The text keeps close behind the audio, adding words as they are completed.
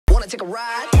wanna take a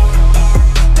ride?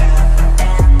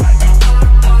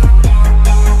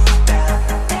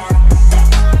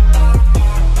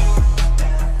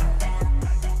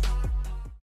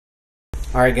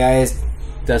 Alright guys,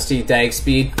 Dusty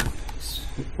Diagspeed.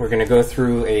 We're going to go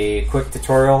through a quick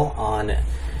tutorial on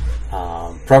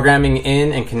programming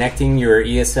in and connecting your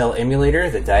ESL emulator,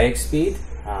 the Diagspeed.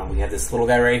 We have this little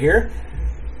guy right here.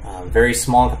 Very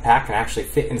small and compact, can actually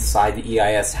fit inside the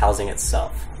EIS housing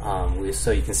itself.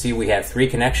 So you can see we have 3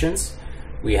 connections.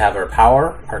 We have our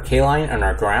power, our K line, and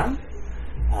our ground.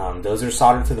 Those are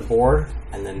soldered to the board.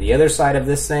 And then the other side of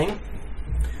this thing,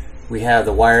 we have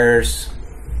the wires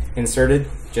inserted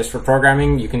just for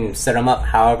programming. You can set them up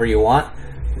however you want.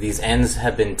 These ends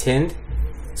have been tinned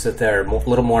so that they're a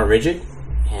little more rigid,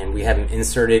 and we have them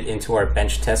inserted into our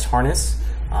bench test harness.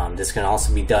 This can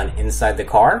also be done inside the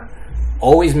car.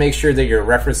 Always make sure that you're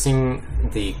referencing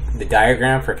the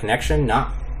diagram for connection,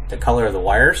 not the color of the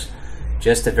wires,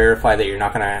 just to verify that you're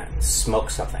not going to smoke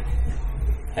something.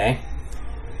 Okay?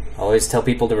 I always tell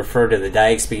people to refer to the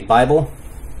Diagspeed Bible,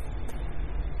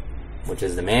 which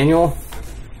is the manual.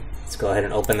 Let's go ahead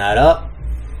and open that up.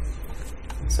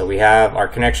 So we have our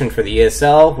connection for the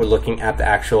ESL. We're looking at the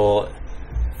actual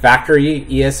factory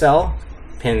ESL,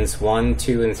 pins 1,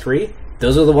 2, and 3.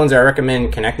 Those are the ones I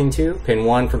recommend connecting to. Pin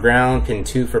 1 for ground, pin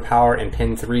 2 for power, and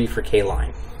pin 3 for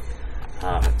K-line.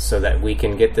 So that we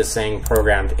can get this thing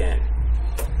programmed in.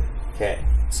 Okay,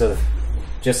 so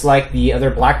just like the other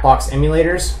black box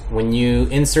emulators, when you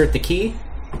insert the key,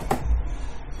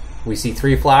 we see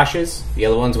 3 flashes. The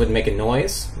other ones would make a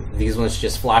noise. These ones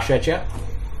just flash at you.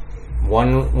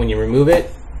 1 when you remove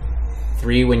it,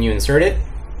 3 when you insert it.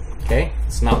 Okay,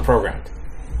 it's not programmed.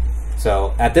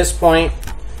 So at this point,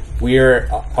 we're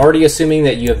already assuming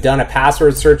that you have done a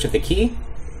password search of the key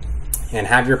and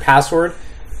have your password.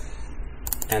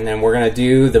 And then we're going to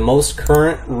do the most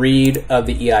current read of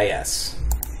the EIS.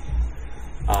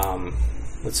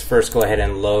 Let's first go ahead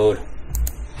and load.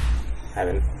 I have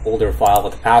an older file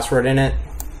with the password in it.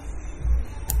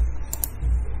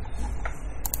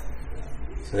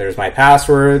 So there's my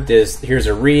password. Here's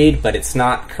a read, but it's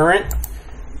not current.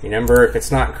 Remember, if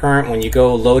it's not current, when you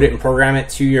go load it and program it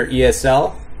to your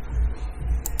ESL,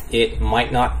 it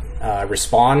might not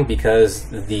respond because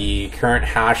the current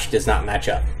hash does not match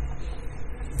up.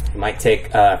 It might take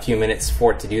a few minutes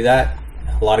for it to do that.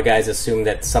 A lot of guys assume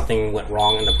that something went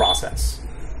wrong in the process.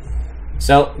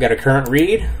 So, got a current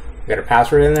read. Got a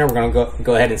password in there. We're going to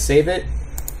go ahead and save it.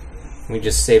 Let me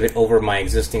just save it over my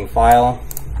existing file.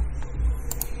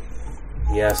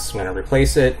 Yes, I'm going to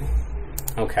replace it.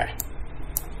 Okay.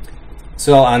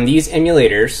 So on these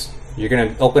emulators, you're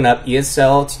going to open up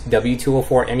ESL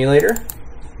W204 emulator.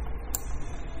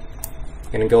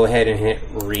 I'm going to go ahead and hit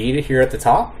read here at the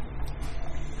top.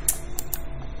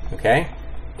 Okay.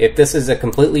 If this is a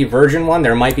completely version one,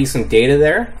 there might be some data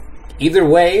there. Either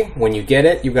way, when you get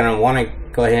it, you're going to want to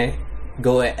go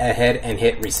ahead and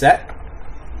hit reset.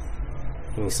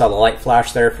 And you saw the light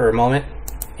flash there for a moment.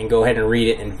 And go ahead and read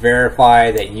it and verify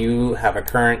that you have a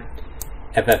current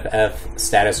FFF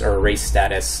status or erase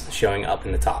status showing up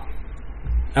in the top.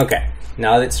 Okay,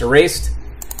 now that it's erased,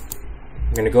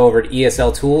 we're going to go over to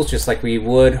ESL tools just like we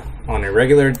would on a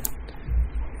regular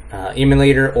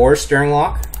emulator or steering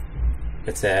lock.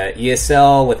 It's a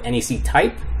ESL with NEC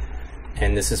type,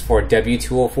 and this is for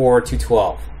W204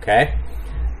 212. Okay,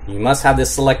 you must have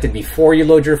this selected before you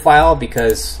load your file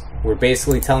because we're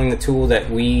basically telling the tool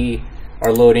that we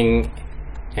are loading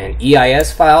an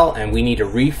EIS file and we need to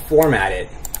reformat it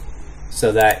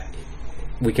so that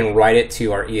we can write it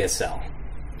to our ESL.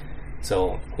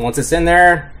 So once it's in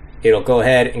there, it'll go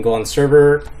ahead and go on the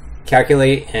server,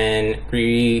 calculate, and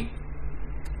rewrite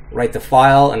the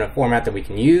file in a format that we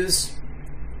can use.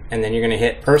 And then you're going to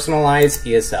hit personalize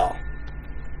ESL.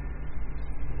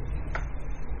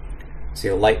 See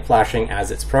a light flashing as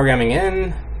it's programming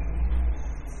in.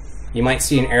 You might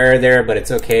see an error there, but it's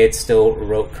okay. It still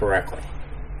wrote correctly.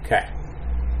 Okay.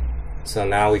 So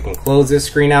now we can close this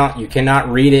screen out. You cannot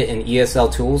read it in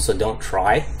ESL tools, so don't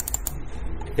try.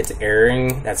 If it's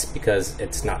erroring, that's because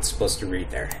it's not supposed to read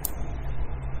there.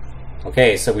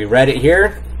 Okay, so we read it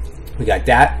here. We got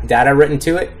data written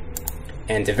to it.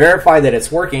 And to verify that it's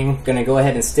working, I'm going to go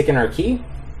ahead and stick in our key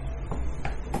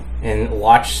and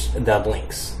watch the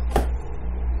blinks.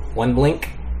 1 blink,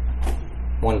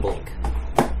 1 blink.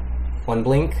 1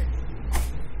 blink,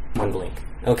 1 blink.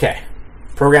 Okay,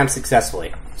 programmed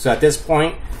successfully. So at this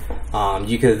point,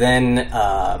 you could then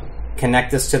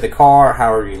connect this to the car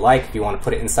however you like. If you want to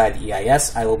put it inside the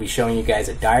EIS, I will be showing you guys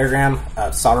a diagram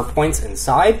of solder points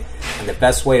inside and the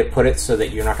best way to put it so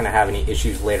that you're not going to have any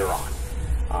issues later on.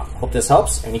 Hope this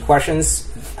helps. Any questions,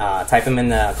 type them in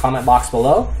the comment box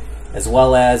below, as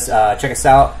well as check us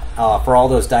out for all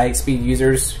those Diagspeed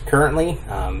users currently.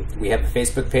 We have a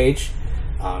Facebook page,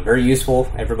 very useful.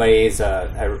 Everybody is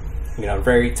a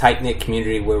very tight-knit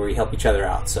community where we help each other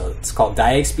out. So it's called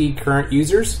Diagspeed Current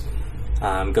Users.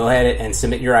 Go ahead and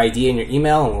submit your ID and your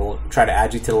email, and we'll try to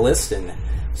add you to the list, and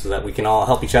so that we can all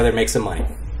help each other make some money.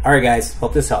 All right, guys.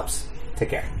 Hope this helps. Take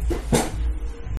care.